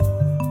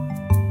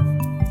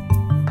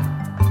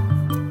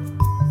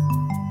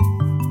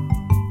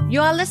You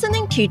are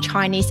listening to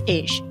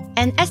Chinese-ish,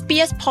 an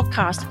SBS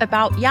podcast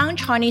about young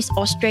Chinese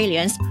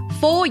Australians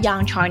for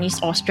young Chinese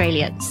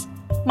Australians.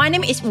 My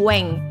name is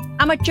Weng.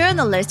 I'm a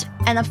journalist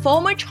and a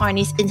former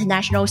Chinese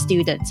international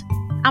student.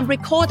 I'm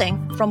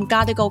recording from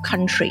Gadigal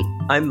country.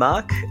 I'm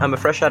Mark. I'm a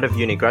fresh out of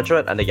uni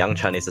graduate and a young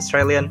Chinese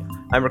Australian.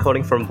 I'm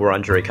recording from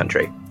Wurundjeri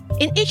country.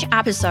 In each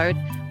episode,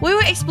 we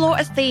will explore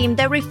a theme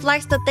that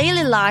reflects the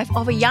daily life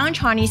of a young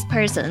Chinese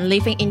person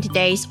living in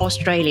today's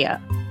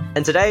Australia.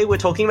 And today we're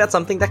talking about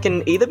something that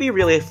can either be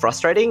really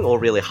frustrating or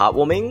really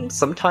heartwarming,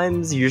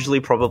 sometimes,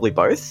 usually, probably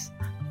both.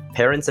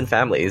 Parents and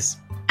families.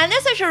 And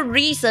there's actually a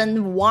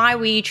reason why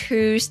we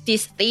choose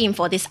this theme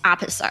for this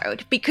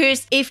episode.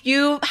 Because if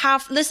you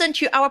have listened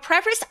to our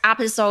previous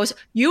episodes,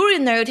 you will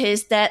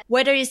notice that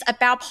whether it's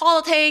about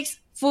politics,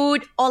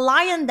 food, or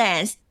lion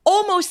dance,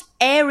 almost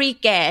every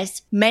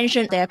guest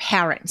mentioned their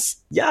parents.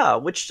 Yeah,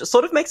 which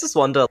sort of makes us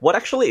wonder, what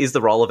actually is the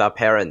role of our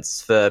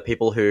parents for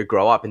people who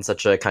grow up in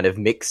such a kind of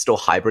mixed or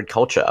hybrid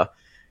culture?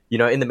 You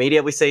know, in the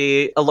media, we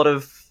see a lot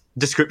of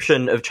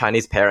description of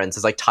Chinese parents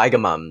as like tiger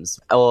mums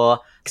or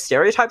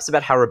stereotypes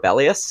about how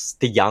rebellious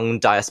the young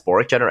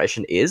diasporic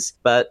generation is.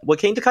 But we're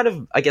keen to kind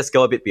of, I guess,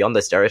 go a bit beyond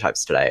those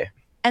stereotypes today.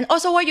 And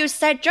also what you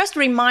said just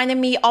reminded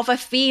me of a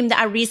film that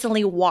I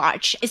recently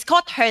watched. It's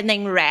called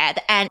Turning Red,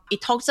 and it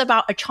talks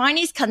about a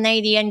Chinese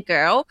Canadian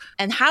girl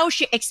and how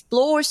she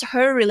explores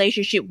her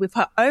relationship with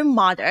her own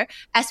mother,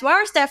 as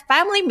well as their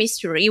family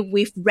mystery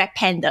with red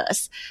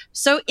pandas.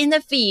 So in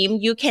the film,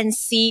 you can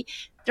see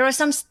there are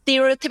some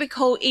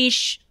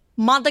stereotypical-ish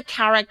mother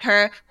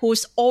character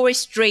who's always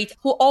strict,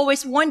 who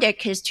always want their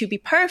kids to be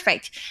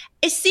perfect.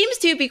 It seems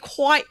to be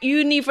quite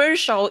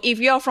universal if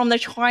you're from the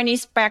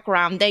Chinese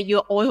background that you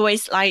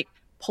always like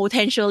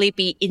potentially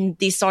be in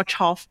this sort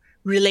of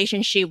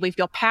relationship with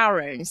your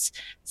parents.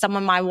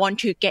 Someone might want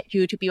to get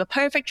you to be a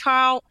perfect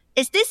child.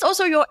 Is this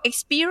also your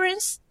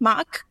experience,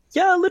 Mark?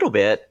 Yeah, a little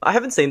bit. I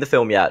haven't seen the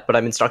film yet, but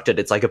I'm instructed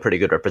it's like a pretty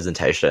good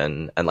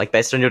representation. And like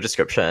based on your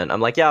description,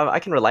 I'm like, yeah, I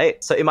can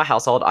relate. So in my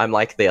household, I'm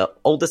like the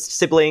oldest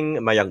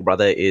sibling. My younger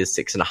brother is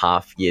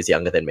 6.5 years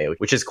younger than me,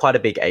 which is quite a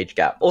big age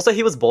gap. Also,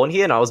 he was born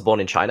here and I was born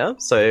in China.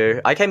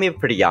 So I came here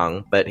pretty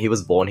young, but he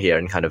was born here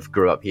and kind of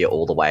grew up here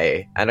all the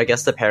way. And I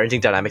guess the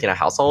parenting dynamic in our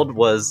household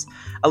was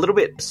a little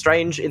bit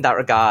strange in that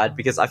regard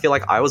because I feel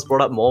like I was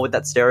brought up more with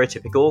that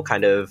stereotypical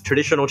kind of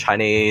traditional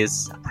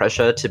Chinese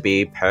pressure to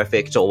be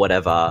perfect or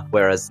whatever,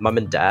 whereas mum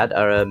and dad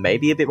are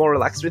maybe a bit more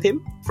relaxed with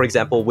him. For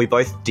example, we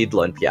both did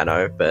learn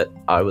piano, but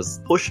I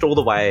was pushed all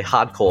the way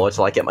hardcore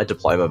to like get my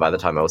diploma by the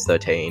time I was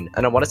 13.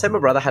 And I want to say my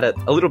brother had it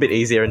a little bit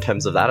easier in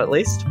terms of that at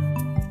least.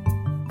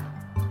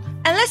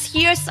 And let's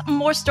hear some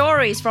more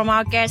stories from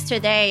our guests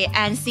today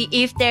and see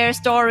if their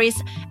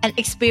stories and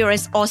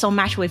experience also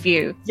match with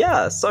you.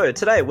 Yeah, so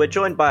today we're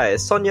joined by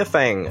Sonia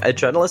Feng, a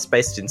journalist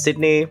based in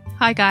Sydney.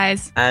 Hi,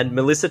 guys. And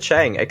Melissa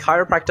Chiang, a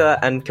chiropractor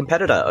and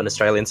competitor on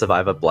Australian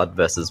Survivor Blood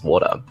vs.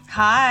 Water.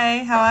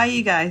 Hi, how are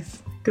you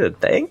guys? Good,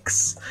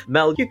 thanks.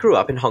 Mel, you grew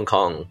up in Hong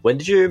Kong. When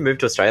did you move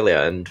to Australia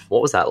and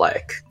what was that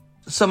like?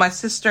 So my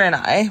sister and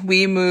I,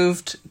 we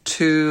moved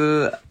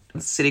to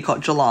a city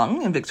called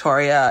Geelong in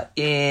Victoria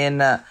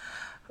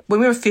when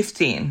we were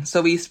 15.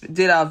 So we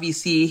did our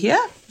VCE here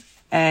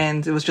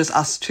and it was just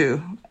us two.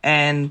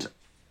 And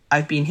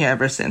I've been here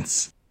ever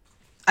since.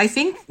 I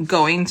think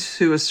going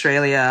to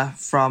Australia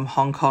from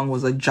Hong Kong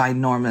was a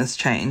ginormous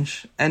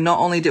change. And not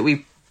only did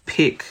we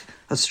pick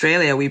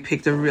Australia, we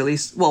picked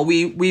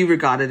we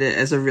regarded it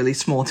as a really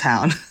small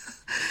town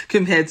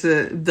compared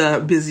to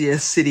the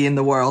busiest city in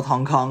the world,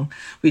 Hong Kong.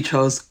 We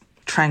chose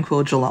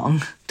tranquil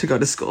Geelong to go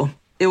to school.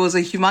 It was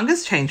a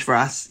humongous change for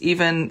us.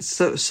 Even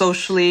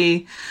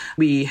socially,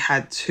 we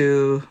had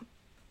to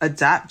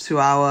adapt to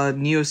our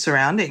new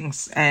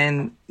surroundings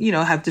and, you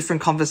know, have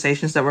different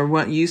conversations that we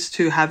weren't used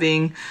to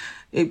having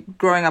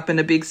growing up in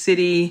a big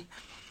city.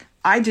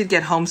 I did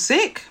get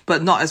homesick,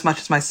 but not as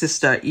much as my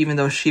sister, even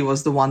though she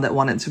was the one that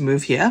wanted to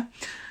move here.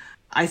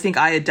 I think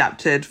I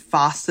adapted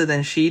faster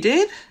than she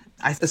did.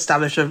 I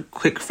established a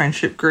quick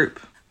friendship group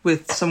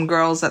with some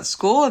girls at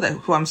school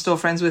who I'm still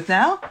friends with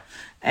now.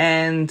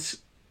 And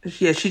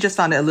yeah, she just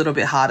found it a little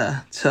bit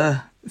harder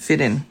to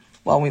fit in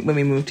when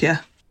we moved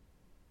here.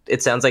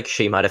 It sounds like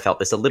she might have felt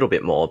this a little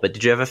bit more, but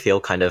did you ever feel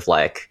kind of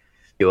like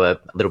you were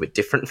a little bit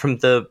different from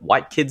the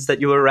white kids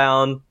that you were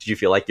around? Did you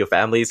feel like your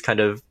families kind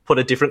of put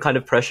a different kind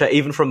of pressure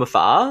even from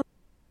afar?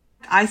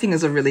 I think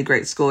it's a really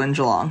great school in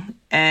Geelong.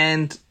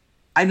 And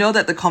I know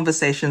that the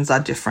conversations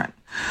are different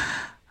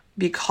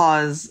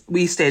because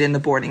we stayed in the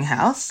boarding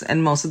house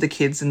and most of the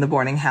kids in the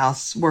boarding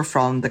house were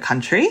from the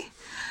country.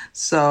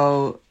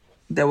 So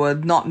there were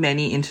not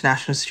many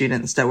international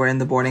students that were in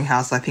the boarding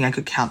house. I think I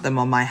could count them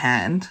on my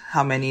hand,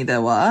 how many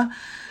there were.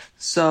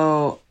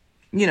 So,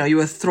 you know, you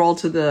were thrilled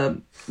to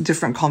the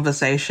different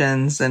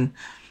conversations and,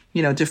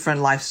 you know,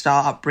 different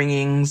lifestyle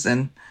upbringings.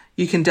 And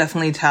you can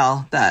definitely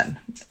tell that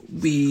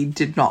we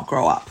did not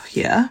grow up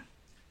here,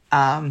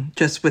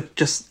 just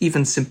with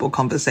even simple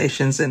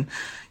conversations and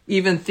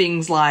even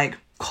things like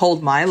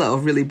cold Milo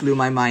really blew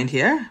my mind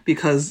here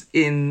because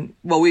we're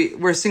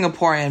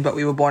Singaporean, but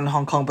we were born in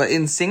Hong Kong. But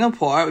in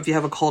Singapore, if you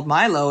have a cold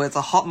Milo, it's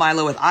a hot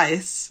Milo with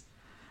ice.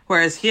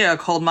 Whereas here,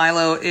 cold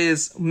Milo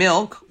is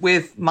milk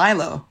with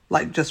Milo,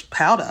 like just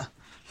powder.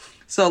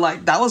 So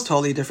like that was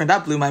totally different.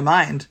 That blew my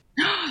mind.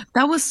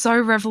 That was so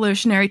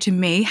revolutionary to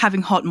me,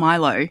 having hot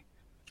Milo.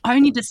 I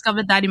only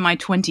discovered that in my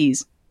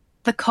 20s.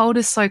 The cold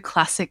is so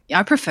classic.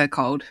 I prefer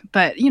cold,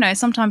 but,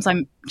 sometimes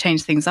I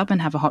change things up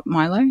and have a hot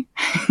Milo.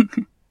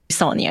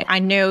 Sonia, I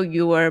know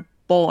you were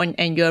born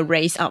and you were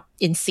raised up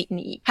in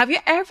Sydney. Have you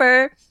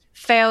ever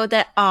felt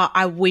that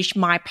I wish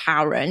my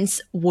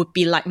parents would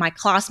be like my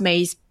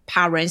classmates'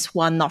 parents who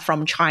are not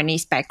from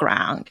Chinese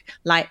background?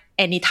 Like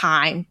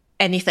anytime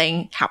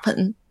anything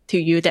happened to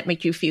you that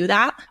make you feel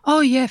that?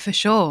 Oh, yeah, for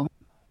sure.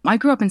 I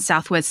grew up in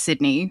southwest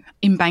Sydney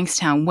in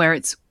Bankstown where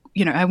it's,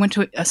 I went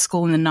to a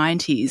school in the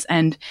 90s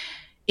and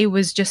it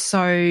was just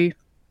so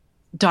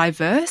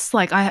diverse.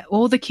 Like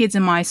all the kids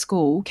in my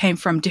school came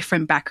from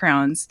different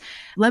backgrounds.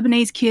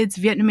 Lebanese kids,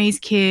 Vietnamese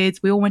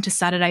kids, we all went to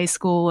Saturday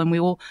school and we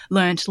all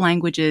learnt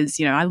languages.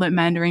 I learnt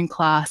Mandarin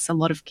class. A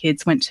lot of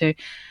kids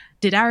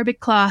did Arabic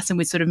class and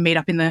we'd sort of meet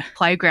up in the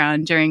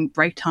playground during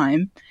break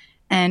time.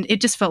 And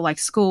it just felt like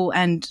school.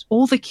 And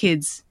all the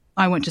kids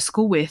I went to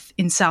school with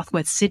in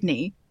southwest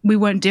Sydney, we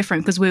weren't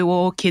different because we were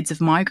all kids of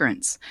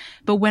migrants.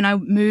 But when I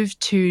moved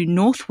to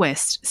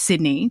northwest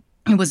Sydney,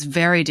 it was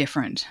very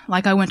different.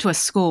 Like I went to a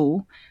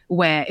school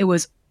where it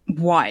was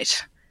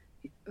white.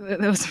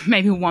 There was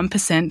maybe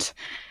 1%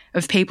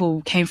 of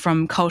people came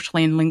from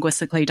culturally and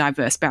linguistically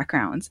diverse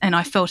backgrounds. And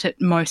I felt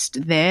it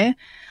most there.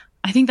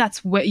 I think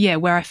that's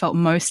where I felt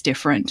most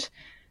different.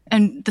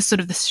 And the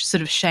sort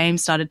of shame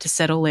started to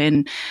settle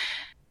in.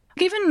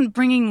 Even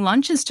bringing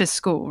lunches to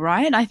school,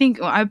 right? I think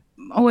I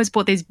always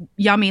bought these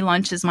yummy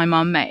lunches my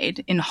mum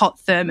made in hot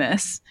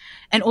thermos,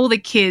 and all the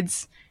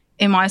kids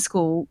in my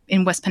school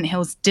in West Pennant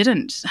Hills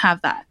didn't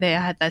have that. They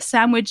had their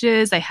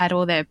sandwiches, they had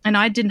and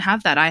I didn't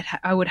have that.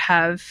 I would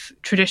have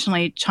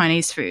traditionally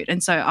Chinese food.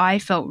 And so I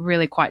felt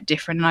really quite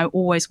different. And I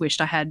always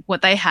wished I had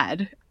what they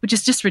had, which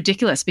is just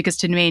ridiculous because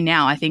to me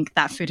now, I think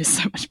that food is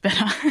so much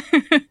better.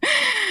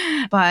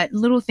 But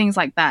little things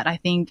like that, I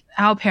think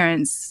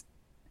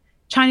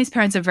Chinese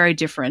parents are very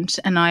different,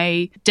 and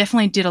I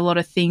definitely did a lot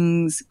of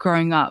things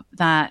growing up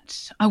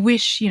that I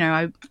wish,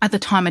 at the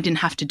time I didn't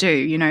have to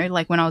do,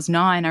 like when I was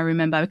 9, I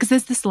remember, because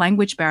there's this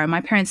language barrier.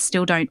 My parents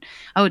still don't,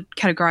 I would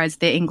categorize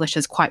their English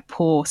as quite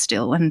poor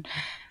still.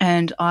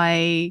 And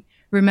I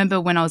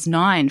remember when I was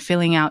 9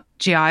 filling out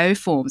GIO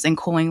forms and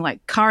calling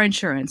like car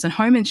insurance and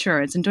home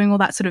insurance and doing all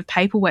that sort of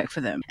paperwork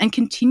for them, and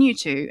continue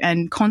to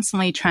and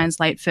constantly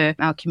translate for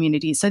our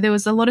community. So there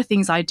was a lot of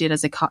things I did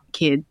as a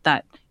kid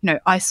that,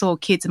 I saw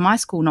kids in my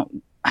school not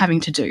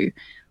having to do.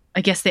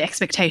 I guess the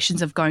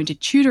expectations of going to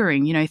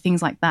tutoring,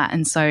 things like that.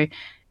 And so,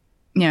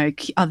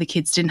 other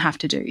kids didn't have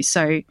to do.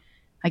 So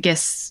I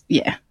guess,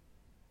 yeah.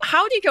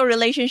 How did your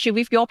relationship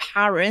with your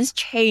parents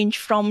change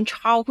from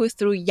childhood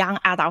through young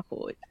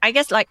adulthood? I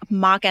guess like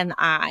Mark and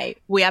I,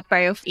 we are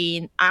both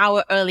in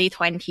our early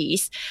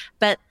 20s,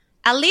 but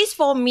at least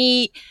for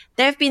me,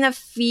 there have been a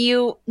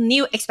few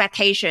new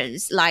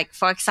expectations. Like,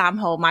 for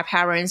example, my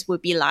parents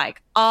would be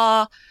like,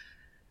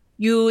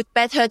 you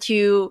better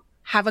to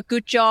have a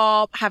good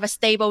job, have a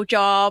stable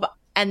job.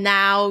 And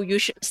now you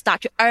should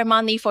start to earn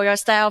money for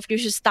yourself. You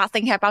should start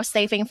thinking about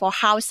saving for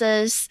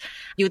houses.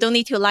 You don't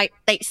need to like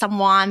date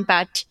someone,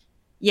 but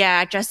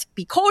yeah, just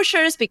be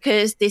cautious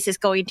because this is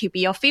going to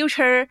be your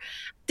future.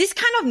 This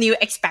kind of new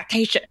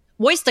expectation.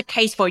 What is the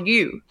case for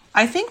you?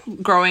 I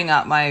think growing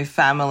up, my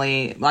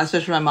family,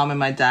 especially my mom and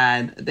my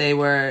dad, they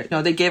were,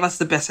 they gave us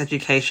the best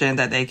education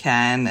that they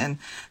can. And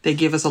they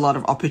give us a lot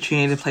of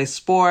opportunity to play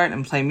sport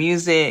and play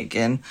music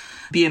and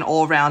be an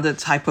all-rounded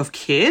type of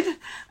kid.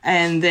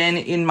 And then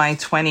in my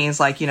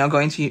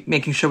 20s,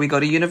 making sure we go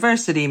to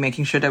university,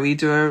 making sure that we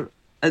do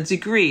a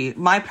degree.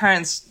 My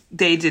parents,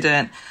 they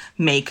didn't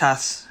make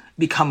us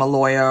become a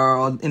lawyer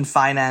or in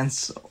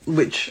finance,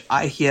 which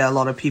I hear a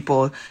lot of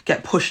people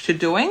get pushed to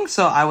doing.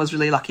 So I was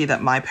really lucky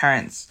that my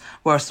parents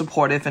were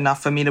supportive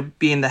enough for me to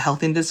be in the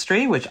health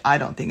industry, which I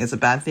don't think is a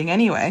bad thing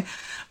anyway.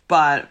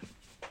 But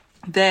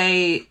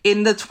they,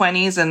 in the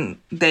 20s, and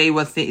they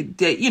were, they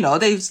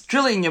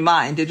drill it in your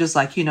mind. They're just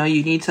like, you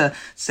need to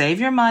save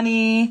your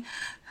money,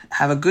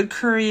 have a good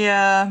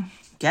career,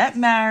 get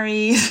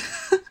married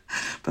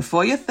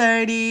before you're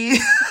 30.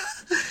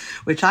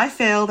 Which I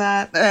failed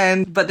at.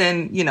 But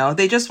then,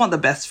 they just want the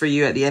best for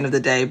you at the end of the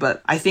day.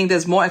 But I think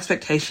there's more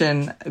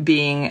expectation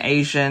being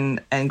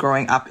Asian and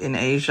growing up in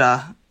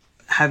Asia,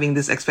 having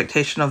this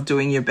expectation of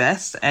doing your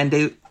best.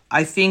 And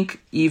I think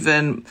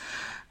even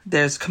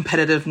there's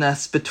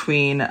competitiveness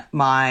between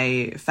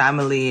my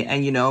family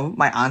and,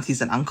 my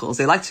aunties and uncles.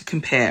 They like to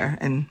compare,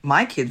 and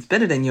my kid's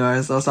better than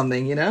yours or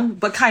something,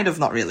 but kind of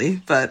not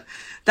really, but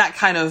that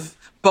kind of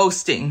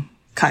boasting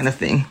kind of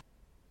thing.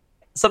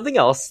 Something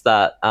else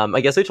that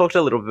I guess we talked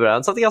a little bit about,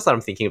 and something else that I'm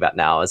thinking about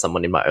now as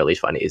someone in my early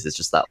 20s is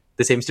just that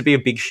there seems to be a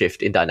big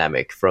shift in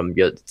dynamic from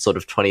your sort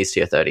of 20s to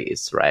your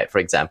 30s, right? For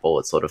example,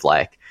 it's sort of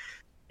like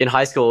in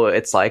high school,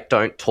 it's like,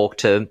 don't talk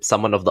to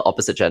someone of the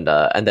opposite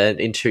gender. And then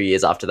in 2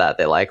 years after that,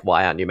 they're like,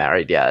 why aren't you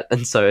married yet?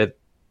 And so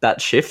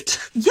that shift.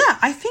 Yeah,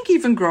 I think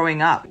even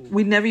growing up,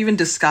 we never even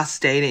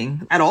discussed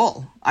dating at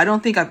all. I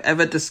don't think I've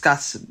ever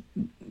discussed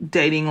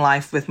dating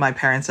life with my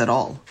parents at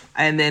all.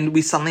 And then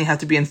we suddenly have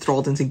to be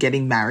enthralled into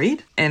getting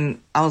married.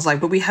 And I was like,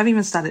 but you haven't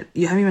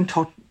even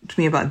talked to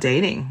me about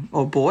dating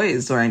or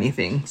boys or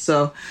anything.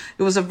 So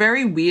it was a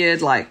very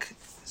weird, like,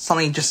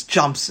 suddenly just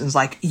jumps and is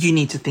like, you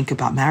need to think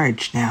about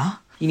marriage now.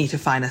 You need to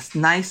find a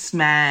nice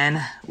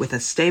man with a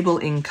stable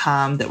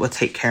income that will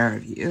take care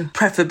of you,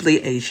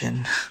 preferably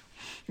Asian.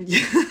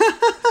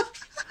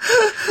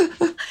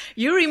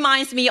 You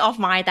reminds me of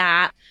my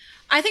dad.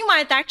 I think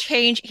my dad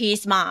changed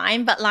his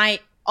mind, but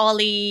like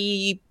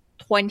early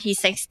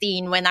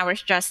 2016 when I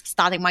was just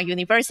starting my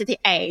university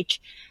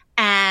age.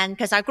 And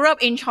because I grew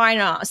up in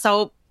China,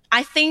 so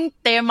I think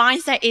their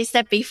mindset is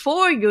that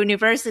before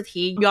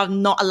university, you are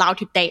not allowed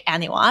to date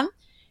anyone.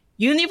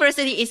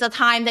 University is a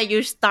time that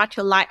you start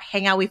to like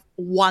hang out with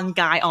one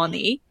guy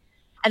only.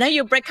 And then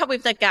you break up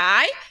with the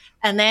guy.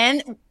 And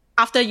then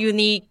after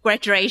uni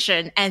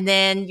graduation, and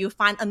then you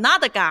find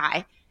another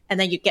guy. And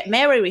then you get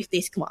married with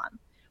this one.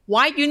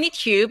 Why you need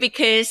two?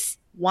 Because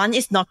one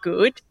is not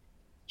good.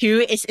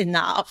 Two is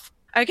enough.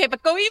 Okay,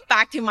 but going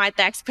back to my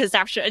dad's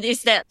perception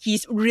is that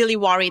he's really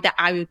worried that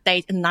I will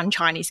date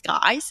non-Chinese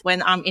guys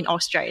when I'm in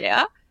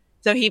Australia.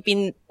 So he's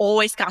been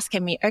always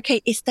asking me,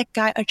 okay, is that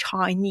guy a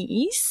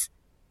Chinese?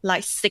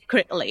 Like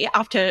secretly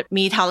after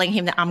me telling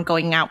him that I'm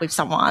going out with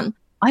someone.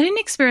 I didn't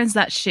experience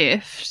that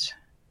shift,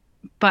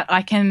 but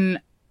I can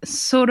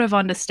sort of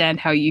understand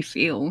how you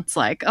feel. It's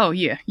like, oh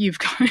yeah, you've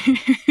gone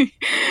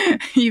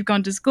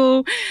to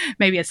school,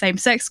 maybe a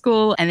same-sex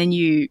school, and then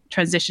you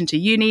transition to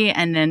uni,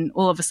 and then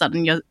all of a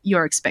sudden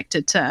you're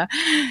expected to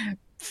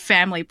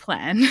family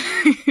plan.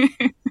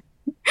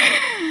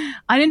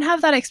 I didn't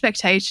have that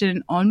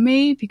expectation on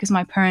me because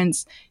my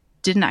parents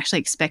didn't actually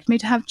expect me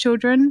to have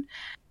children.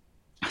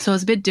 So it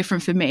was a bit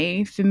different for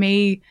me. For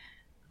me,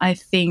 I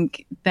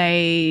think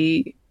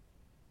they,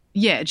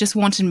 just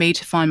wanted me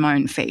to find my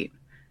own feet.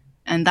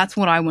 And that's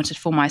what I wanted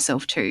for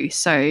myself too.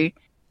 So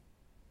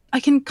I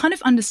can kind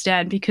of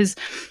understand because,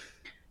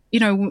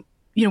 when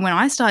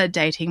I started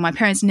dating, my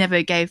parents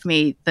never gave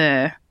me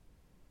the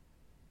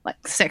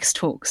like sex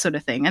talk sort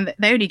of thing. And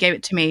they only gave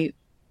it to me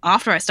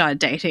after I started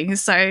dating.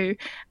 So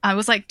I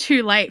was like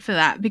too late for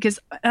that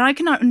and I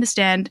cannot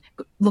understand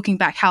looking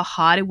back how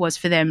hard it was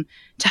for them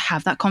to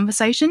have that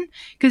conversation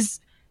because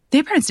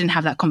their parents didn't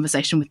have that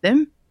conversation with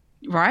them,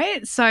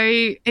 right? So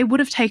it would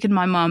have taken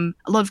my mum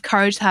a lot of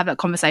courage to have that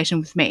conversation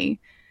with me.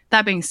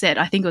 That being said,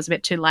 I think it was a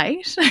bit too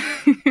late.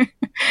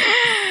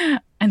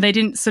 And they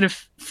didn't sort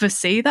of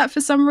foresee that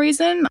for some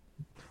reason.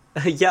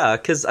 Yeah,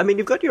 because,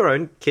 you've got your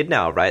own kid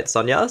now, right,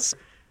 Sonia?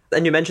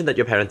 And you mentioned that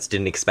your parents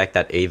didn't expect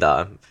that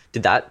either.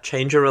 Did that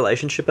change your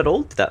relationship at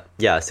all? Did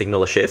that,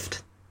 signal a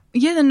shift?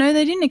 Yeah, no,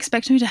 they didn't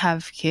expect me to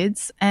have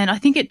kids. And I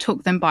think it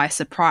took them by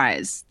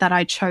surprise that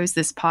I chose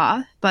this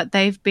path. But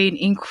they've been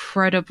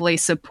incredibly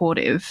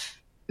supportive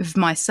of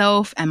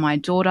myself and my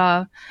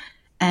daughter.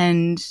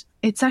 And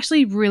it's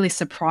actually really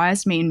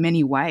surprised me in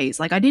many ways.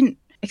 Like I didn't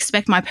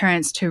expect my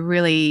parents to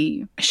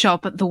really show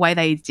up the way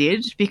they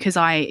did because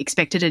I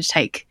expected to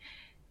take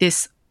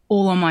this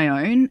all on my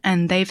own,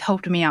 and they've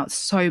helped me out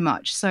so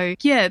much. So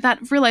yeah,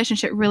 that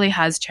relationship really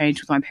has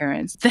changed with my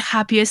parents. The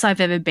happiest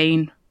I've ever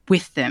been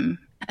with them.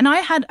 And I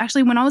had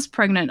actually, when I was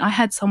pregnant, I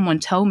had someone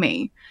tell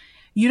me,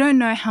 you don't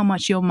know how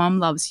much your mum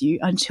loves you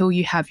until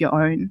you have your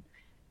own.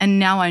 And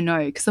now I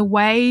know, because the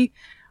way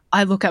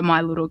I look at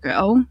my little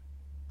girl,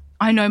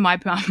 I know my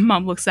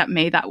mum looks at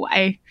me that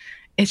way.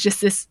 It's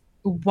just this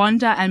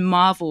wonder and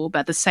marvel, but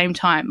at the same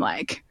time,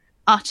 like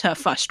utter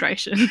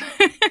frustration.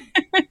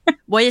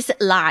 What is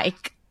it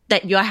like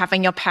that you're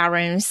having your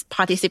parents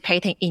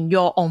participating in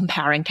your own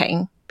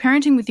parenting?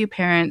 Parenting with your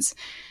parents,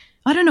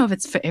 I don't know if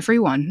it's for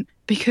everyone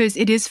because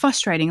it is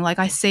frustrating. Like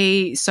I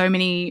see so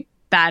many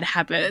bad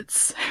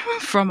habits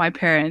from my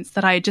parents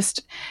that I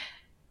just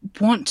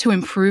want to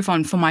improve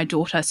on for my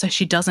daughter so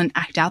she doesn't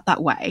act out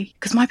that way.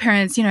 Because my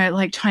parents,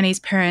 like Chinese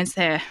parents,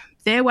 they're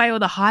their way or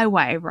the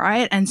highway,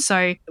 right? And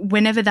so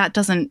whenever that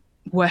doesn't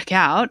work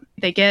out,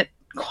 they get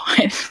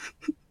quite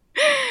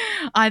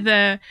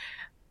either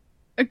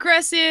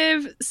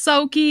aggressive,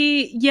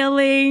 sulky,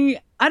 yelling.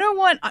 I don't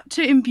want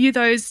to imbue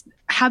those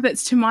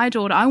habits to my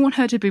daughter. I want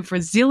her to be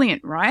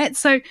resilient, right?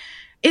 So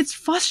it's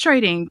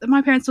frustrating that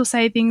my parents will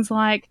say things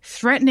like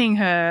threatening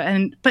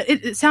her, but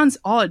it sounds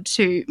odd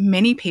to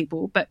many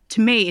people, but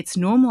to me it's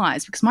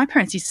normalized because my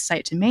parents used to say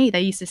it to me. They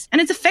used to, and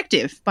it's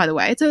effective, by the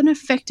way. It's an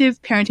effective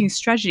parenting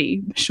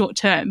strategy short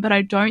term, but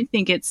I don't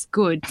think it's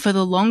good for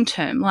the long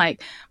term.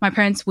 Like my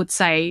parents would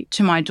say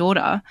to my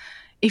daughter,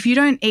 if you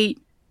don't eat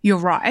your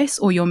rice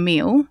or your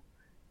meal,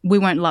 we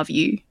won't love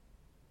you.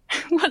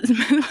 What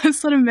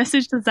sort of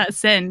message does that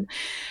send?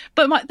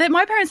 But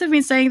my parents have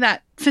been saying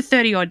that for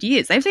 30 odd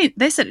years.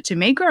 They said it to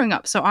me growing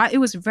up. So it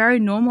was very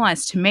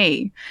normalized to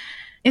me.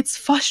 It's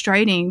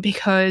frustrating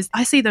because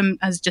I see them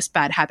as just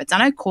bad habits,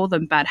 and I call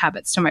them bad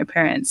habits to my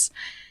parents.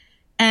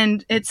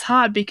 And it's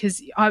hard because,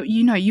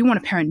 you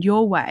want to parent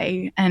your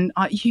way, and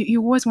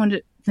you always want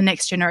the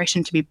next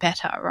generation to be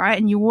better, right?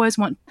 And you always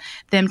want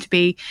them to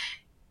be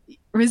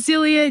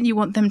resilient. You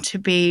want them to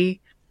be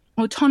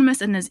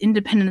autonomous and as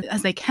independent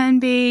as they can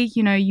be.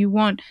 You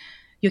want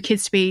your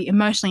kids to be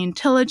emotionally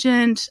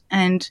intelligent.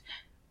 And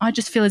I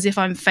just feel as if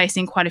I'm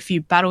facing quite a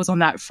few battles on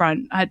that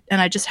front. I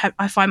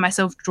find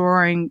myself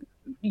drawing,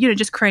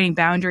 just creating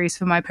boundaries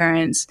for my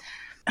parents.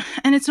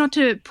 And it's not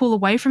to pull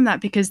away from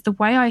that, because the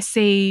way I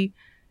see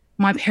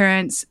my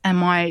parents and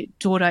my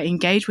daughter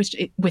engage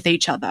with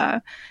each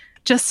other,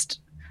 just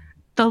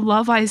the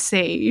love I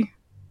see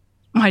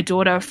my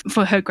daughter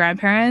for her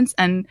grandparents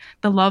and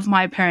the love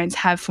my parents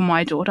have for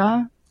my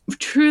daughter,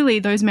 truly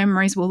those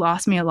memories will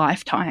last me a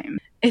lifetime.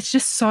 It's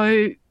just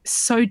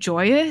so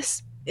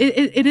joyous.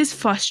 It is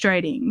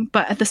frustrating,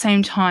 but at the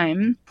same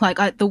time,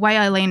 the way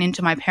I lean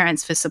into my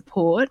parents for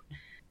support,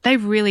 they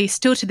really,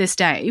 still to this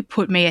day,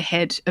 put me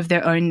ahead of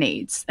their own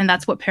needs. And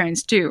that's what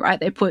parents do, right?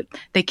 They put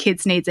their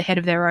kids' needs ahead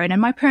of their own.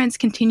 And my parents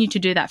continue to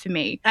do that for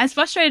me. As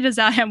frustrated as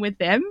I am with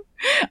them,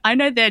 I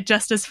know they're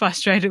just as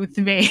frustrated with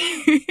me.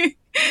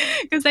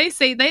 Because they've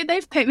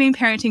been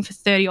parenting for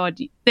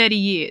 30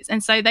 years.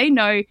 And so they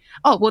know,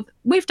 oh, well,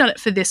 we've done it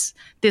for this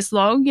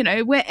long,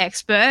 we're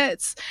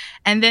experts.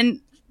 And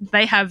then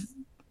they have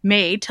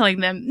me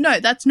telling them, no,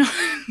 that's not,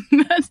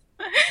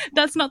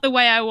 that's not the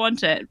way I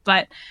want it.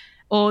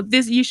 Or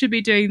this, you should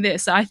be doing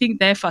this. So I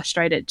think they're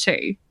frustrated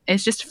too.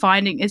 It's just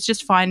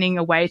finding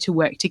a way to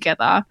work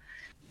together.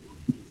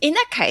 In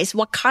that case,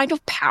 what kind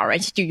of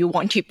parents do you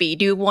want to be?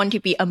 Do you want to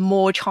be a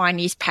more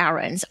Chinese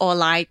parents or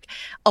like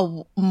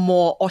a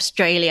more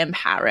Australian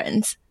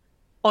parents?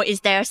 Or is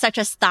there such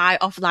a style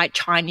of like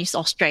Chinese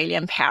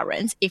Australian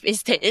parents? If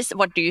it is,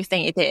 what do you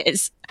think it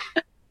is?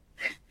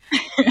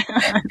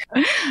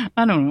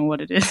 I don't know what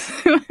it is.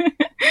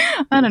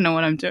 I don't know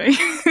what I'm doing.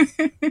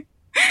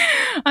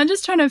 I'm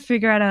just trying to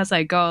figure out as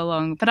I go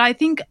along. But I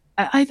think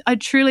I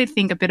truly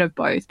think a bit of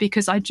both,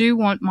 because I do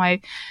want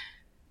my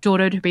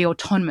daughter to be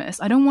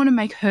autonomous. I don't want to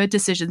make her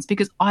decisions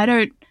because I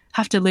don't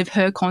have to live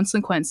her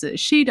consequences.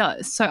 She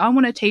does. So I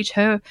want to teach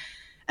her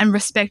and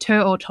respect her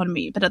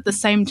autonomy. But at the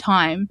same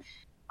time,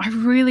 I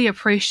really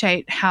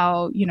appreciate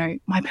how,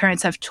 my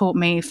parents have taught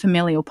me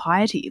familial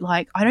piety.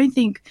 Like, I don't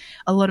think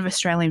a lot of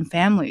Australian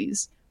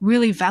families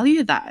really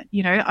value that.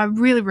 I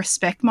really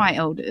respect my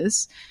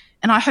elders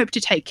and I hope to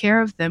take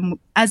care of them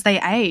as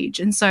they age.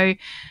 And so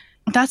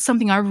that's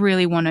something I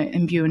really want to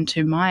imbue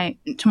into my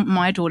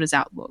daughter's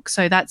outlook.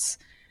 So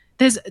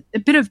there's a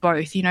bit of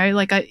both,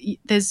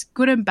 there's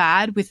good and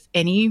bad with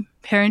any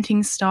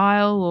parenting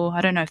style, or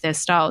I don't know if there's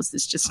styles,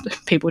 it's just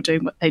people do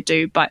what they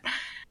do,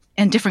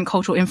 and different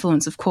cultural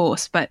influence, of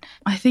course. But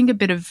I think a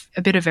bit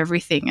of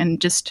everything,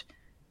 and just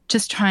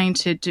trying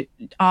to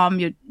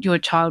arm your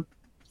child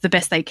the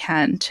best they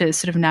can to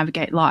sort of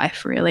navigate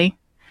life, really.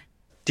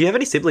 Do you have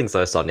any siblings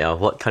though, Sonia?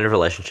 What kind of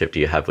relationship do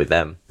you have with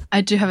them?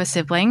 I do have a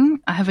sibling.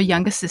 I have a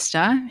younger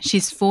sister.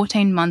 She's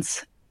 14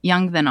 months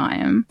younger than I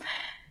am.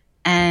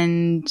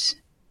 And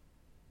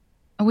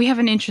we have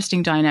an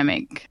interesting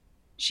dynamic.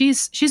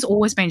 She's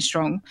always been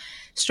stronger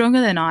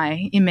than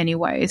I in many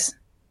ways,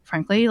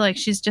 frankly. Like,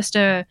 she's just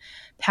a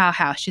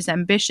powerhouse. She's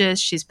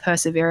ambitious. She's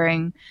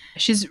persevering.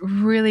 She's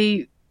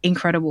really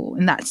incredible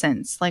in that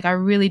sense. Like,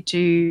 I'm really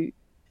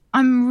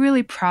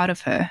proud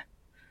of her.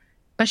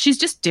 But she's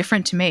just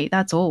different to me.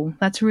 That's all.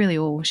 That's really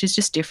all. She's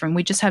just different.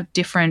 We just have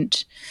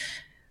different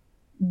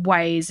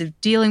ways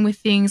of dealing with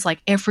things, like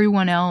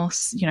everyone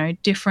else,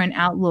 different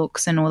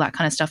outlooks and all that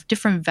kind of stuff,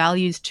 different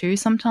values too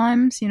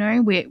sometimes,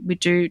 we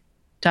do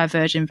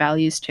diverge in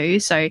values too.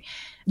 So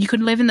you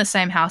could live in the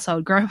same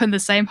household, grow up in the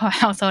same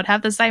household,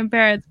 have the same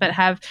parents, but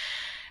have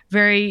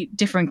very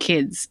different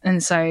kids.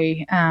 And so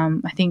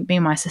I think me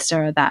and my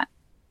sister are that.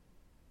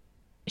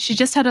 She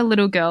just had a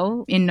little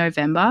girl in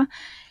November,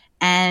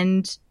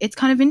 and it's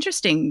kind of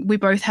interesting. We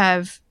both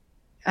have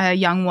a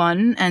young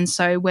one, and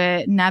so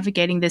we're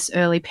navigating this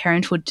early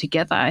parenthood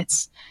together.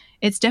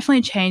 It's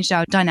definitely changed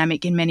our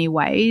dynamic in many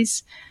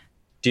ways.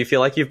 Do you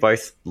feel like you've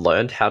both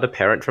learned how to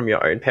parent from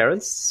your own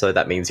parents, so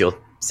that means you're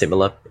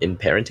similar in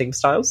parenting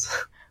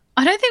styles?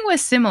 I don't think we're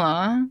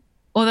similar,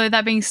 although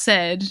that being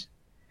said,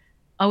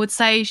 I would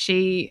say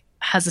she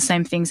has the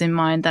same things in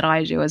mind that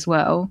I do as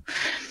well.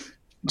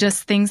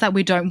 Just things that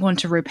we don't want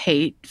to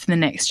repeat for the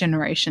next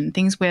generation,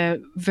 things we're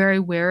very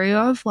wary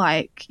of,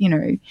 like,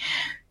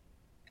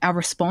 our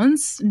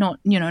response, not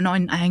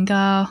in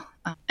anger,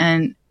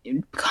 and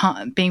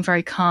being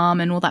very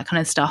calm and all that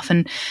kind of stuff,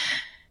 and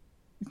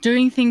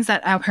doing things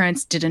that our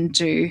parents didn't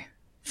do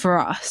for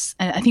us.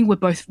 And I think we're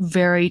both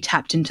very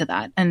tapped into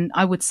that. And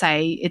I would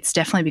say it's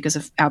definitely because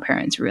of our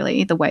parents,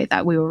 really, the way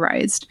that we were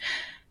raised.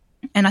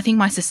 And I think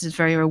my sister's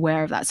very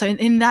aware of that. So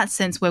in that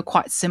sense, we're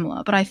quite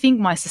similar. But I think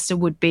my sister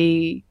would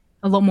be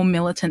a lot more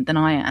militant than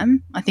I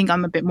am. I think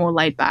I'm a bit more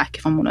laid back,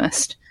 if I'm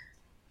honest.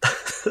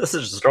 That's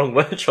a strong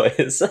word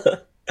choice.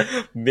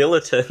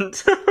 Militant.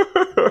 Some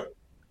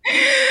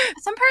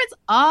parents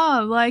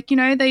are like,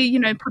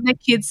 they, put their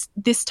kids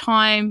this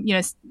time,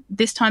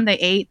 this time they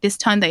eat, this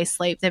time they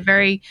sleep.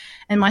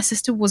 And my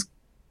sister was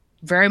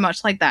very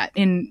much like that.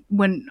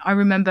 When I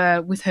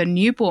remember with her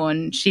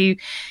newborn, she,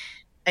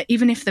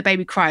 even if the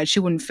baby cried, she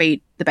wouldn't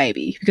feed the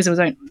baby because it was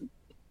like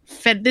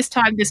fed this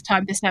time.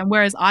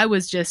 Whereas I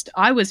was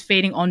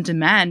feeding on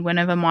demand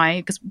whenever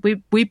because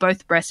we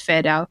both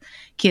breastfed our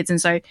kids.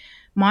 And so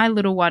my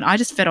little one, I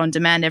just fed on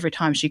demand every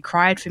time she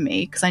cried for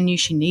me because I knew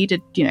she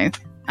needed,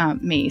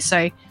 me.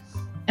 So,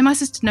 and my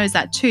sister knows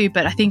that too.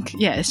 But I think,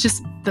 yeah, it's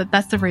just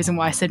that's the reason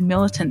why I said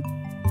militant.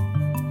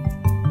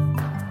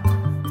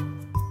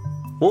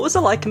 What was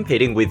it like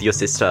competing with your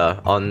sister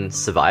on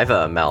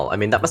Survivor, Mel? I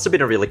mean, that must have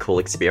been a really cool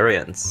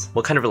experience.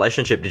 What kind of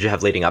relationship did you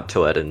have leading up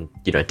to it? And,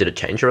 did it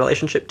change your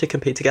relationship to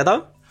compete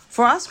together?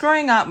 For us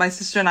growing up, my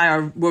sister and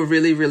I were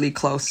really, really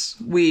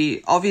close.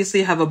 We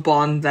obviously have a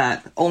bond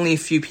that only a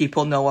few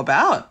people know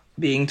about,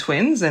 being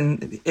twins.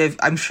 And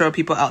I'm sure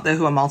people out there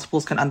who are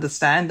multiples can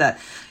understand that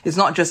it's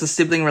not just a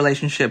sibling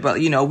relationship, but,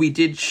 we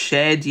did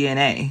share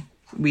DNA.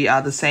 We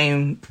are the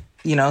same,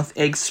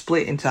 eggs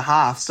split into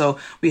half. So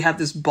we have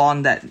this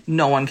bond that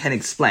no one can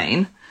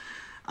explain.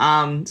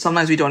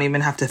 Sometimes we don't even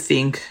have to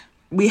think.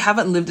 We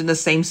haven't lived in the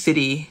same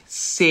city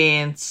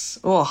since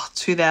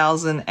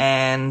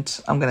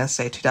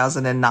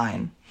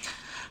 2009.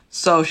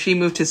 So she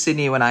moved to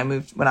Sydney when I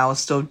was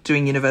still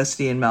doing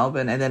university in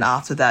Melbourne. And then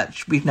after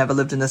that, we've never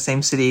lived in the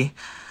same city.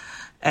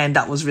 And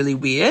that was really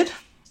weird.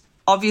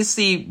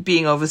 Obviously,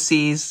 being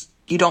overseas,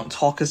 you don't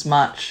talk as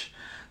much,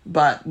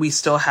 but we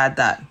still had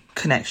that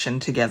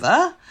connection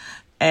together.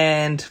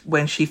 And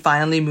when she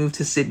finally moved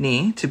to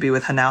Sydney to be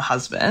with her now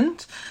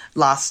husband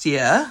last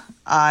year,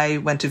 I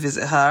went to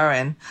visit her,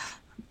 and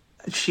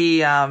she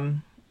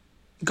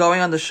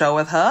going on the show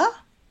with her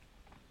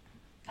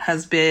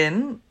has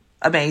been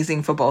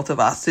amazing for both of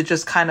us to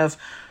just kind of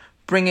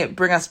bring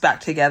us back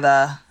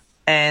together,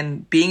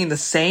 and being in the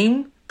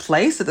same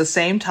place at the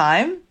same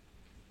time.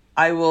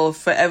 I will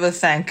forever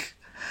thank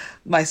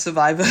my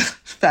Survivor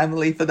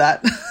family for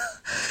that.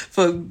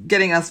 For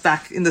getting us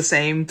back in the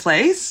same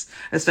place,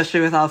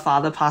 especially with our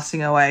father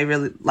passing away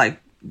very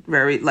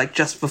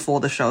just before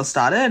the show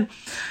started,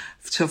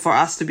 for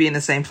us to be in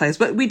the same place.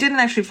 But we didn't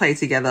actually play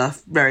together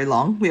very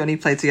long. We only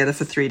played together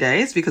for 3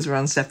 days because we were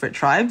on separate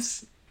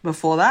tribes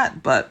before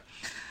that. But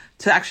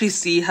to actually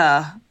see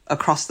her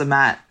across the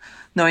mat,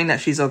 knowing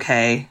that she's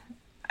okay,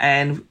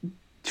 and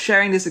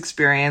sharing this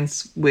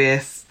experience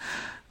with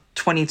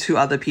 22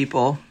 other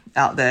people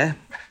out there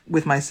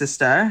with my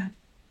sister,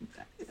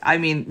 I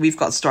mean, we've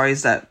got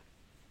stories that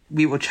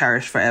we will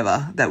cherish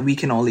forever that we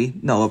can only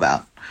know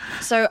about.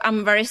 So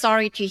I'm very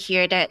sorry to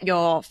hear that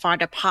your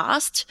father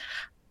passed.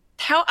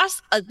 Tell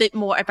us a bit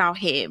more about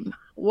him.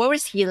 What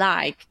was he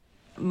like?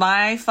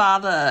 My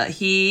father,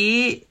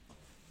 I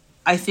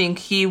think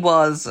he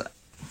was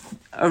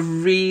a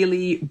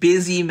really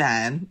busy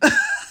man.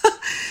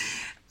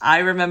 I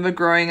remember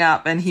growing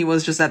up and he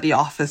was just at the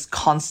office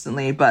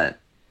constantly, but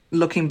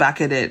looking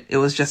back at it, it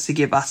was just to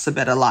give us a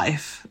better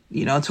life,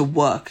 to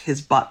work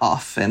his butt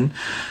off and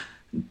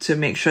to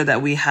make sure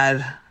that we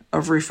had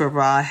a roof over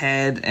our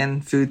head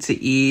and food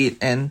to eat,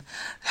 and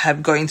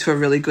going to a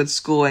really good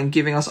school and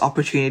giving us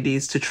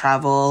opportunities to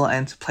travel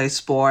and to play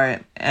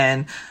sport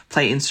and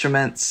play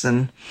instruments.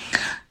 And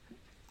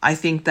I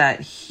think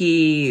that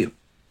he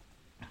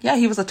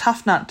was a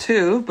tough nut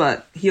too,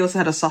 but he also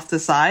had a softer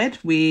side.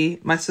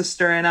 My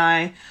sister and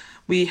I,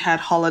 we had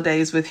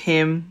holidays with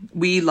him.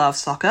 We love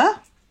soccer.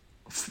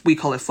 We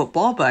call it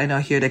football, but I know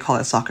here they call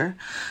it soccer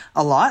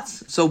a lot.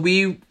 So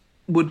we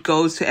would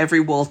go to every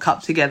World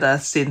Cup together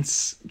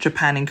since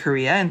Japan and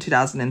Korea in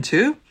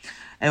 2002.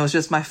 And it was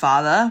just my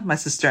father, my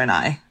sister, and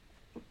I.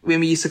 We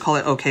used to call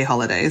it OK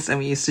Holidays. And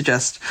we used to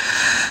just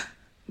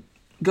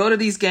go to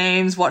these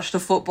games, watch the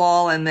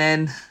football, and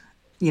then,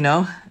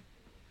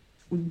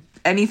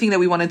 anything that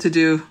we wanted to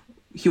do,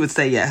 he would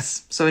say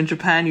yes. So in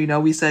Japan,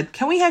 we said,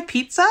 can we have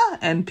pizza?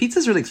 And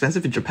pizza's really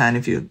expensive in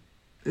Japan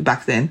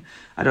back then.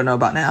 I don't know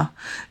about now.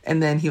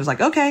 And then he was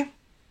like, okay.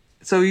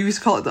 So we used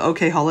to call it the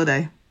OK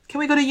Holiday. Can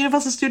we go to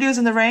Universal Studios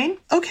in the rain?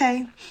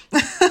 Okay.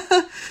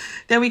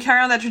 Then we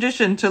carry on that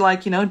tradition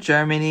to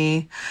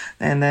Germany.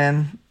 And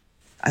then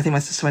I think my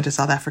sister went to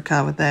South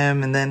Africa with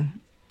them, and then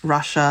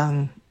Russia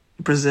and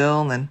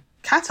Brazil, and then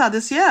Qatar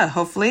this year.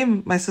 Hopefully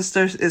my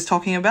sister is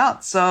talking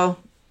about. So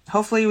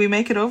hopefully we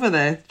make it over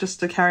there just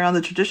to carry on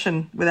the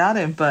tradition without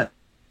him. But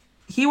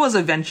he was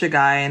a venture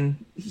guy,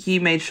 and he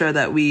made sure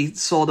that we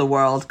saw the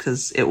world,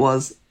 because it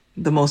was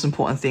the most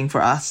important thing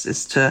for us,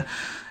 is to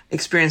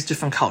experience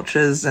different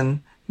cultures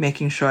and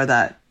making sure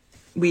that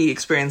we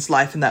experience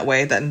life in that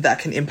way that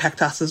can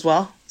impact us as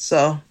well.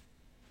 So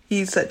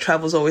he said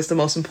travel is always the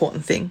most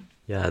important thing.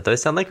 Yeah,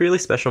 those sound like really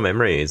special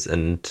memories.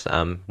 And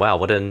wow,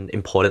 what an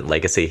important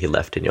legacy he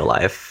left in your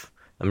life.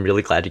 I'm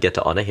really glad you get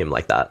to honor him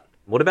like that.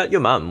 What about your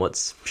mum?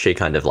 What's she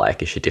kind of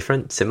like? Is she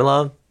different,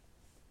 similar?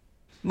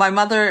 My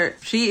mother,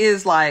 she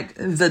is like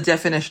the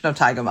definition of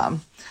tiger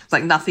mom. It's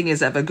like nothing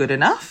is ever good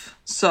enough.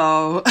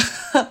 So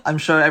I'm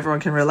sure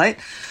everyone can relate.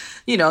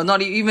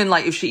 Not even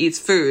like if she eats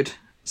food,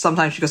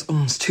 sometimes she goes,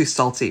 it's too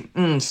salty.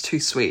 It's too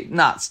sweet.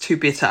 Nah, it's too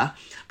bitter.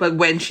 But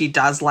when she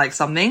does like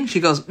something, she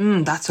goes,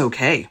 that's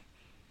okay.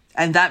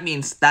 And that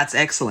means that's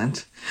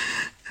excellent.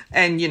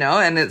 And,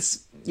 and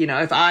it's,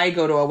 if I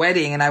go to a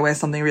wedding and I wear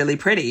something really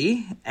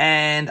pretty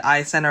and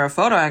I send her a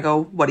photo, I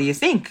go, what do you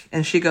think?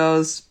 And she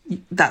goes,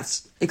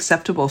 that's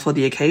acceptable for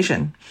the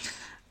occasion,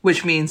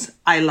 which means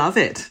I love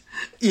it,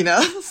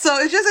 So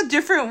it's just a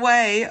different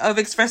way of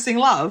expressing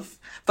love.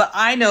 But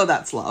I know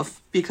that's love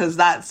because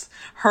that's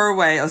her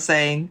way of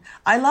saying,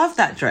 I love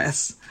that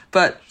dress,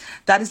 but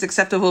that is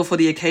acceptable for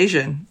the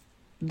occasion.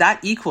 That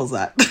equals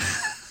that.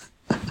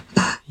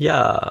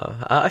 Yeah,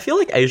 I feel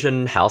like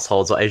Asian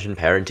households or Asian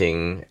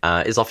parenting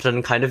is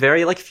often kind of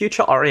very like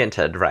future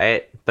oriented,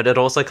 right? But it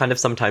also kind of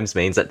sometimes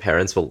means that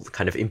parents will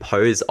kind of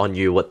impose on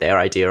you what their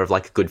idea of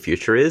like a good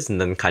future is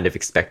and then kind of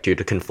expect you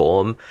to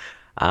conform,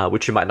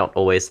 which you might not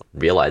always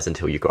realize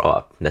until you grow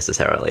up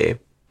necessarily.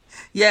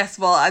 Yes,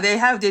 well,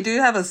 they do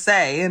have a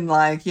say in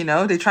like,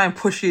 they try and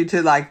push you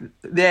to like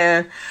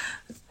their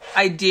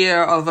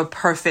idea of a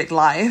perfect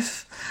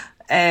life.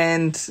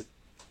 And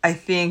I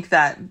think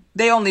that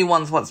they only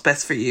want what's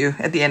best for you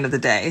at the end of the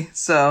day.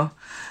 So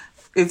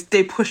if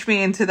they push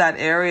me into that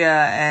area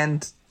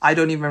and I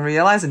don't even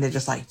realize and they're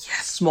just like,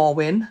 yes, small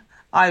win,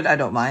 I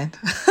don't mind.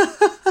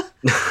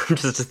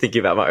 Just thinking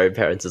about my own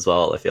parents as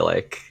well, I feel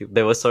like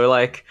they were so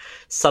like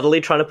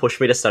subtly trying to push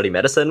me to study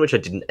medicine, which I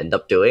didn't end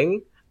up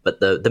doing. But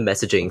the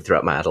messaging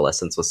throughout my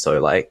adolescence was so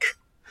like,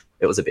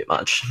 it was a bit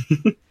much.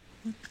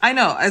 I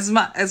know, as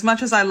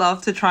much as I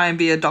love to try and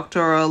be a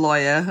doctor or a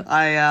lawyer,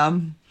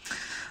 I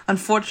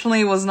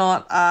unfortunately was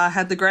not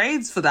had the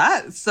grades for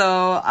that.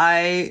 So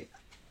I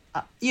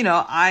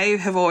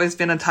have always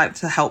been a type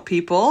to help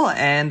people,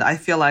 and I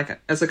feel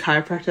like as a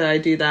chiropractor I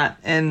do that,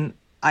 and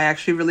I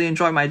actually really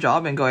enjoy my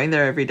job and going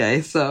there every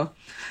day. So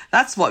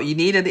that's what you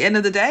need at the end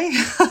of the day.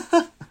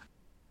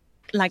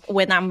 Like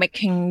when I'm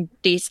making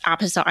this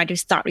episode, I do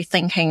start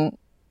rethinking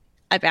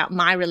about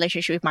my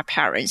relationship with my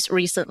parents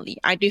recently.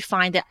 I do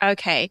find that,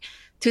 okay,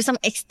 to some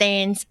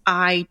extent,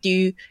 I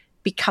do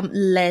become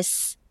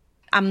less,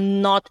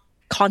 I'm not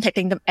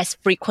contacting them as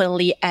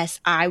frequently as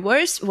I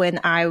was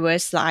when I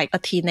was like a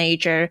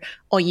teenager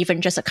or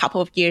even just a couple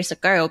of years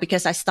ago,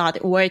 because I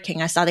started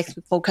working. I started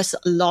to focus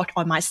a lot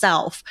on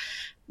myself,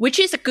 which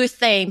is a good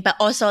thing. But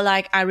also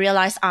like I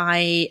realized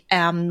I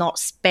am not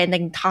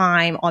spending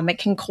time on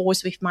making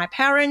calls with my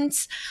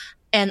parents.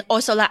 And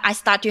also like I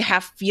start to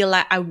feel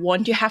like I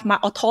want to have my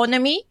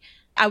autonomy.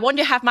 I want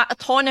to have my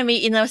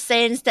autonomy in a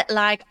sense that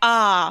like,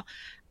 now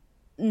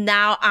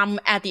I'm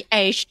at the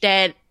age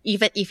that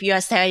even if you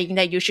are saying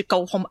that you should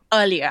go home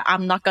earlier,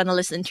 I'm not going to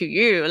listen to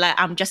you. Like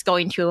I'm just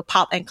going to a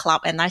pub and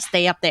club and I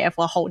stay up there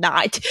for a whole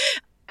night.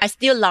 I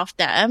still love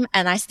them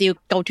and I still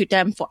go to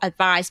them for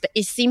advice, but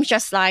it seems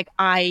just like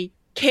I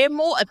care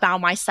more about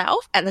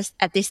myself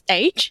at this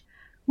age.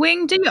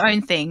 Wing, do your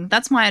own thing.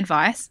 That's my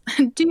advice.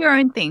 Do your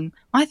own thing.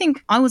 I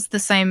think I was the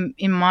same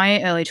in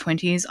my early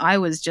 20s. I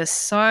was just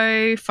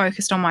so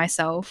focused on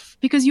myself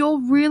because you're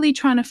really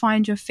trying to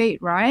find your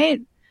feet,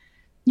 right?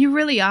 You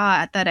really are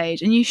at that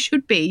age, and you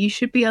should be. You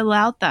should be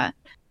allowed that.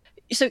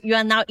 So you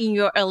are now in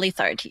your early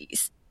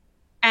 30s.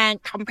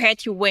 And compared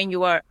to when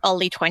you were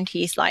early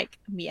 20s, like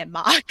me and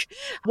Mark,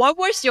 what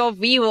was your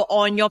view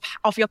on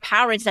of your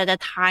parents at that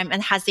time,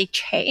 and has it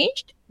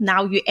changed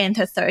now you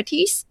enter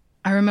 30s?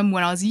 I remember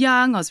when I was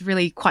young, I was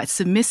really quite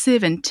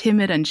submissive and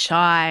timid and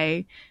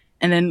shy,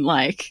 and then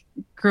like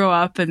grew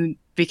up and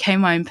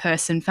became my own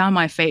person, found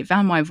my feet,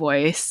 found my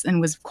voice,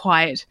 and was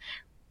quite,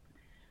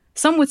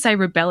 some would say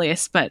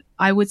rebellious, but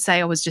I would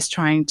say I was just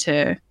trying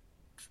to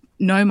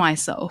know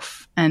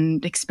myself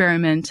and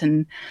experiment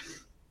and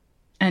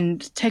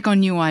take on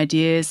new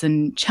ideas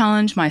and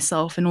challenge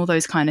myself and all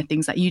those kind of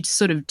things that you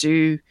sort of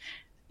do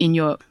in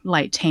your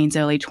late teens,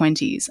 early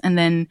 20s. And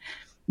then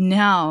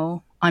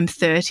now I'm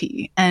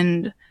 30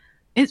 and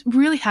it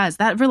really has,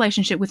 that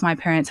relationship with my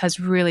parents has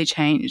really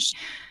changed.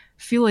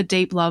 Feel a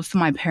deep love for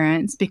my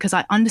parents because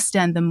I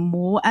understand them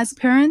more as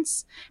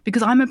parents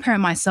because I'm a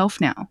parent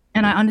myself now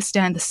and I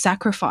understand the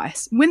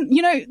sacrifice. When,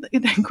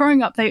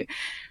 growing up, they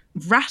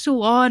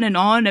rattle on and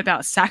on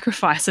about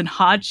sacrifice and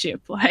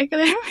hardship. Like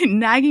they've been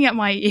nagging at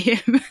my ear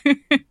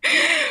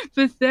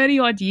for 30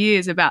 odd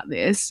years about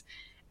this.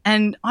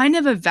 And I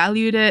never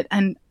valued it.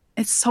 And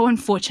it's so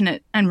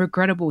unfortunate and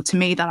regrettable to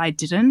me that I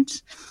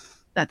didn't,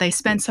 that they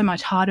spent so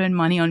much hard-earned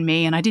money on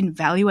me and I didn't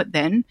value it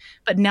then.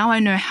 But now I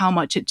know how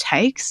much it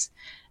takes.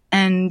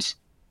 And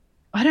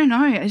I don't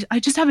know, I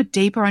just have a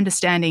deeper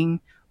understanding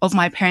of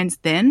my parents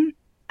then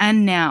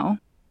and now.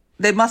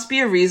 There must be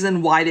a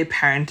reason why they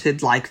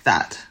parented like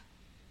that.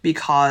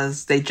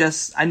 Because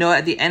I know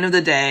at the end of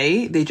the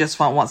day, they just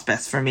want what's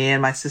best for me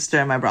and my sister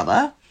and my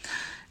brother.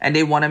 And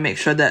they want to make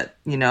sure that,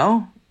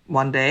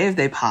 one day if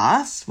they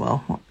pass,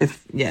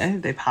 if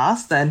they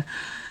pass, then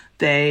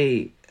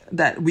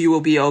that we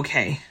will be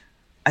okay.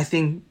 I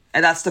think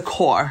that's the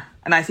core.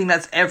 And I think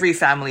that's every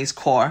family's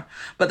core.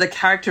 But the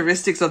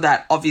characteristics of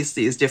that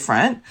obviously is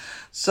different.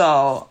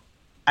 So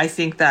I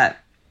think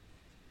that,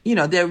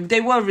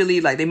 they were really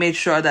they made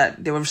sure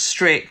that they were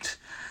strict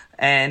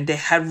and they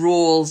had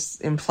rules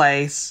in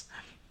place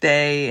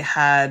they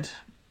had,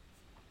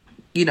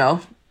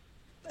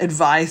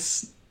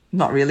 advice,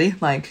 not really,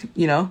 like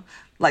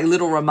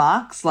little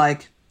remarks,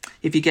 like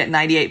if you get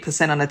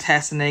 98% on a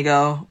test and they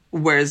go,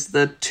 where's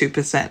the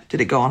 2%?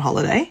 Did it go on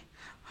holiday?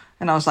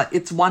 And I was like,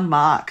 it's 1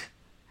 mark.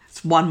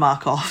 It's 1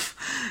 mark off.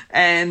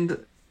 And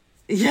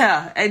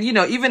yeah. And,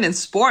 even in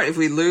sport, if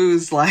we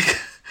lose, like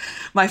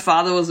my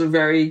father was a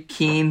very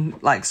keen,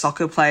 like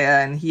soccer player,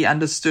 and he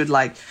understood,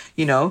 like,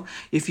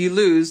 if you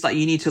lose, like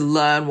you need to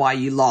learn why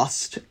you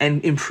lost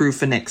and improve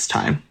for next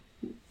time.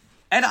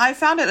 And I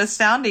found it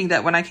astounding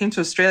that when I came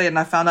to Australia and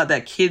I found out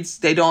that kids,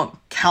 they don't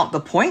count the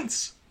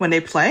points when they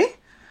play.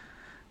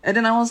 And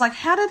then I was like,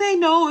 how do they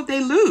know if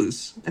they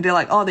lose? And they're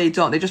like, oh, they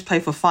don't. They just play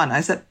for fun. I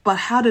said, but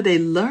how do they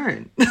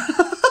learn?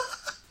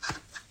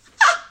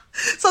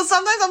 So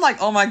sometimes I'm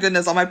like, oh my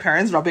goodness, are my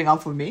parents rubbing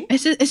off on me?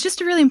 It's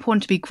just really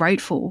important to be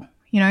grateful,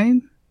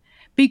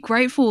 Be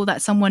grateful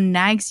that someone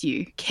nags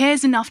you,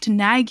 cares enough to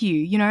nag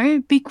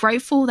you, Be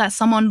grateful that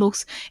someone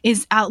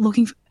is out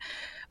looking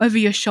over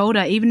your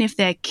shoulder, even if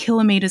they're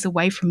kilometers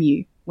away from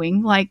you,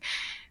 Wing. Like,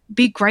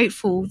 be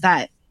grateful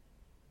that,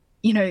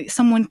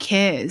 someone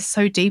cares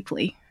so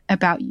deeply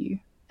about you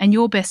and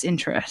your best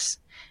interests.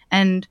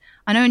 And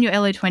I know in your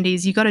early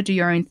 20s, you got to do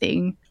your own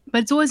thing,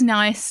 but it's always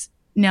nice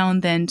now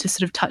and then to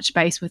sort of touch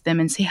base with them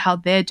and see how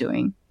they're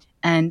doing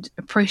and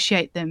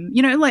appreciate them.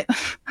 Like,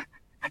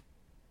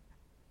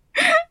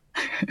 I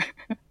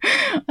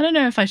don't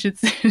know if I should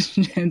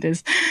share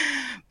this,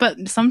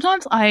 but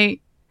sometimes I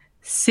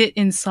sit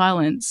in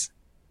silence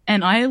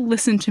and I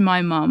listen to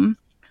my mum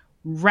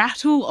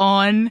rattle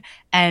on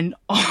and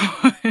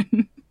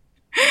on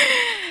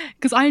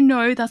because I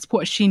know that's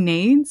what she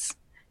needs.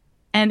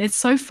 And it's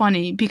so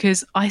funny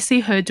because I see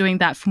her doing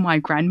that for my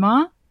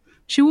grandma.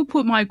 She will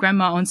put my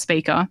grandma on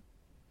speaker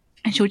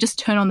and she'll just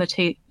turn on the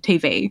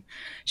TV.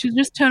 She'll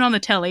just turn on the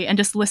telly and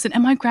just listen.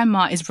 And my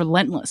grandma is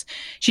relentless.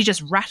 She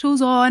just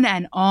rattles on.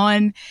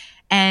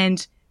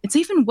 And it's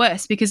even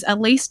worse because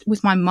at least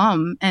with my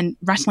mum and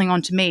rattling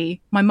on to me,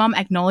 my mum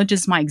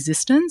acknowledges my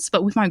existence.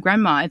 But with my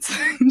grandma,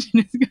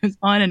 she just goes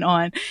on and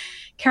on,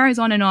 carries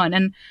on and on.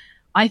 And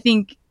I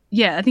think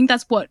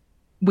that's what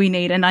we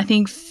need. And I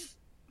think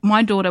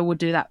my daughter will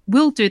do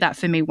that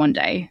for me one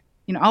day.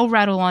 I'll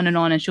rattle on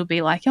and she'll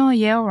be like, oh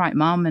yeah, all right,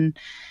 mum.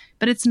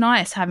 But it's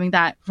nice having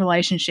that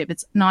relationship.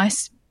 It's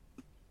nice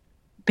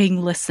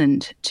being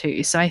listened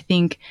to. So I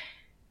think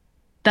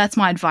that's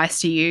my advice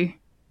to you,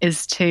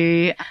 is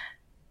to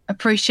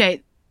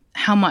appreciate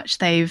how much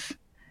they've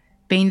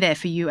been there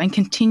for you and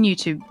continue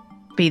to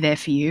be there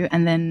for you.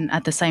 And then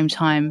at the same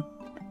time,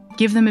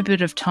 give them a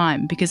bit of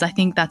time, because I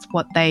think that's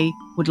what they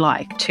would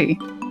like too.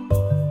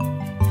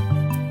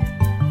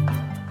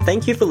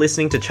 Thank you for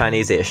listening to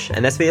Chinese-ish,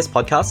 an SBS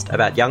podcast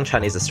about young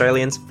Chinese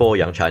Australians for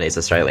young Chinese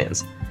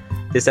Australians.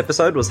 This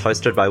episode was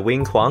hosted by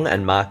Wing Kwong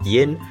and Mark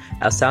Yin.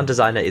 Our sound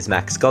designer is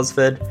Max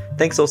Gosford.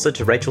 Thanks also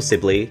to Rachel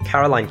Sibley,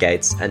 Caroline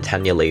Gates and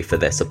Tanya Lee for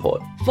their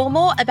support. For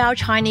more about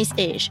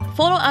Chinese-ish,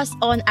 follow us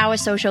on our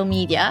social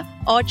media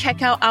or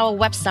check out our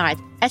website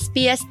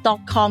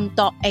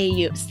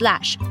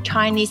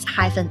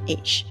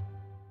sbs.com.au/Chinese-ish.